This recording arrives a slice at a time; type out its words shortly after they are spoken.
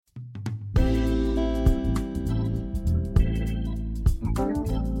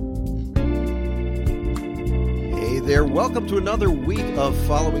there. Welcome to another week of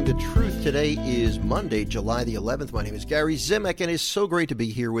Following the Truth. Today is Monday, July the 11th. My name is Gary Zimek, and it's so great to be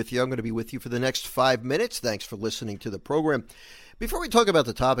here with you. I'm going to be with you for the next 5 minutes. Thanks for listening to the program. Before we talk about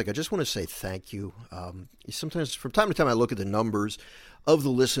the topic, I just want to say thank you. Sometimes, from time to time, I look at the numbers of the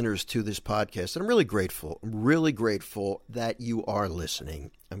listeners to this podcast, and I'm really grateful. I'm really grateful that you are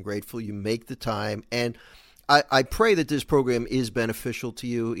listening. I'm grateful you make the time, and I pray that this program is beneficial to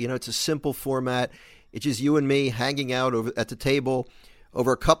you. You know, it's a simple format. It's just you and me hanging out over at the table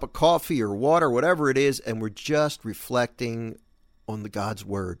over a cup of coffee or water, whatever it is, and we're just reflecting on the God's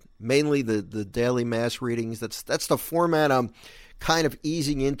Word. Mainly the daily Mass readings. That's the format I'm kind of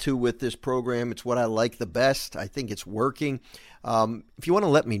easing into with this program. It's what I like the best. I think it's working. If you want to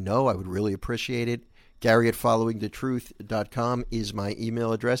let me know, I would really appreciate it. Gary@followingthetruth.com is my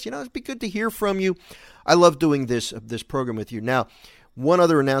email address. You know, it'd be good to hear from you. I love doing this program with you. Now, one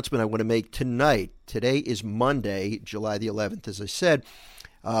other announcement I want to make tonight. Today is Monday, July the 11th, as I said.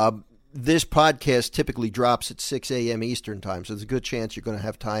 This podcast typically drops at 6 a.m. Eastern time, so there's a good chance you're going to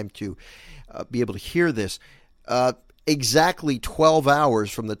have time to be able to hear this. Exactly 12 hours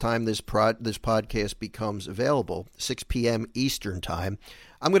from the time this podcast becomes available, 6 p.m. Eastern time,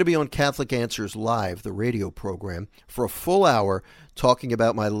 I'm going to be on Catholic Answers Live, the radio program, for a full hour talking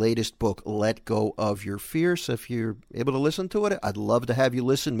about my latest book, Let Go of Your Fear. So if you're able to listen to it, I'd love to have you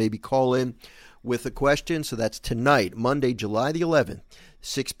listen, maybe call in with a question. So that's tonight, Monday, July the 11th,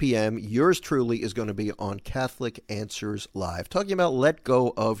 6 p.m. Yours truly is going to be on Catholic Answers Live, talking about Let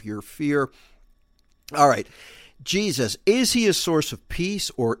Go of Your Fear. All right. Jesus, is he a source of peace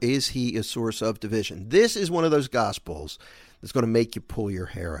or is he a source of division? This is one of those gospels that's going to make you pull your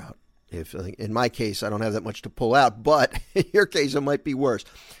hair out. If in my case, I don't have that much to pull out, but in your case, it might be worse.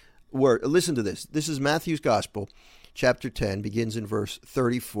 Listen to this. This is Matthew's Gospel, chapter 10, begins in verse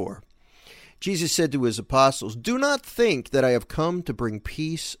 34. Jesus said to his apostles, "Do not think that I have come to bring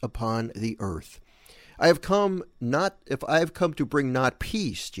peace upon the earth. I have come to bring not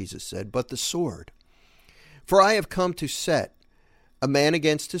peace," Jesus said, "but the sword. For I have come to set a man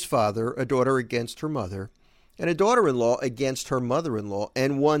against his father, a daughter against her mother, and a daughter-in-law against her mother-in-law,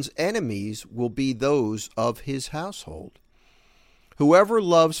 and one's enemies will be those of his household. Whoever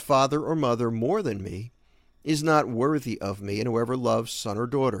loves father or mother more than me is not worthy of me, and whoever loves son or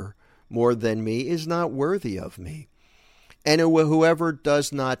daughter more than me is not worthy of me. And whoever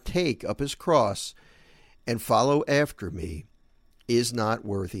does not take up his cross and follow after me is not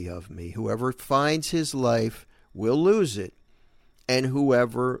worthy of me. Whoever finds his life will lose it, and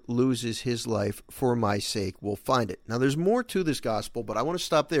whoever loses his life for my sake will find it." Now, there's more to this gospel, but I want to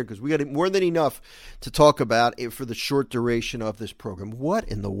stop there because we got more than enough to talk about for the short duration of this program. What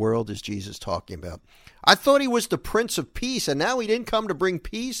in the world is Jesus talking about? I thought he was the Prince of Peace, and now he didn't come to bring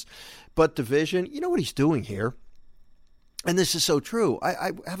peace, but division. You know what he's doing here? And this is so true. I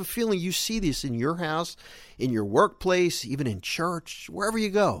have a feeling you see this in your house, in your workplace, even in church, wherever you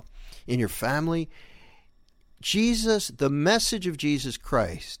go, in your family. Jesus, the message of Jesus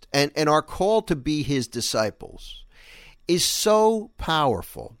Christ, and our call to be his disciples is so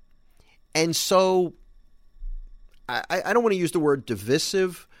powerful and so, I don't want to use the word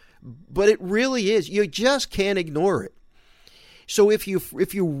divisive, but it really is. You just can't ignore it. So if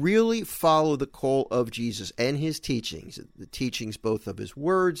you really follow the call of Jesus and his teachings, the teachings both of his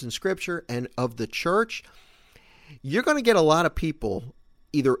words and scripture and of the church, you're going to get a lot of people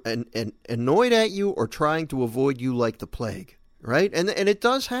either annoyed at you or trying to avoid you like the plague, right? And it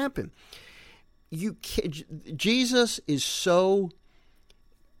does happen. Jesus is so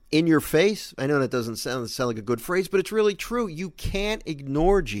in your face. I know that doesn't sound like a good phrase, but it's really true. You can't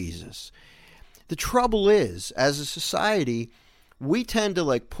ignore Jesus. The trouble is, as a society, we tend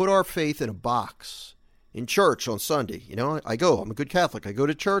to put our faith in a box. In church on Sunday, I'm a good Catholic. I go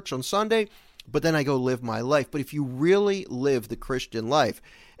to church on Sunday, but then I go live my life. But if you really live the Christian life,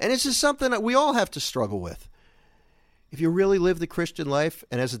 and this is something that we all have to struggle with. If you really live the Christian life,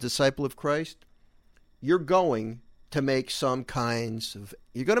 and as a disciple of Christ, you're going to make some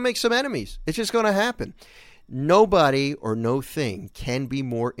enemies. It's just going to happen. Nobody or no thing can be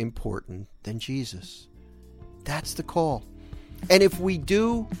more important than Jesus. That's the call. And if we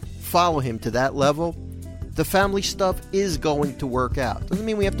do follow him to that level, the family stuff is going to work out. Doesn't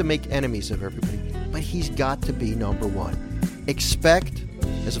mean we have to make enemies of everybody, but he's got to be number one. Expect,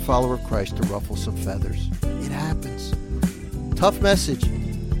 as a follower of Christ, to ruffle some feathers. It happens. Tough message,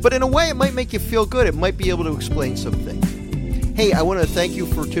 but in a way it might make you feel good. It might be able to explain some things. Hey, I want to thank you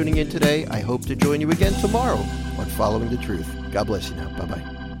for tuning in today. I hope to join you again tomorrow on Following the Truth. God bless you now.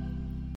 Bye-bye.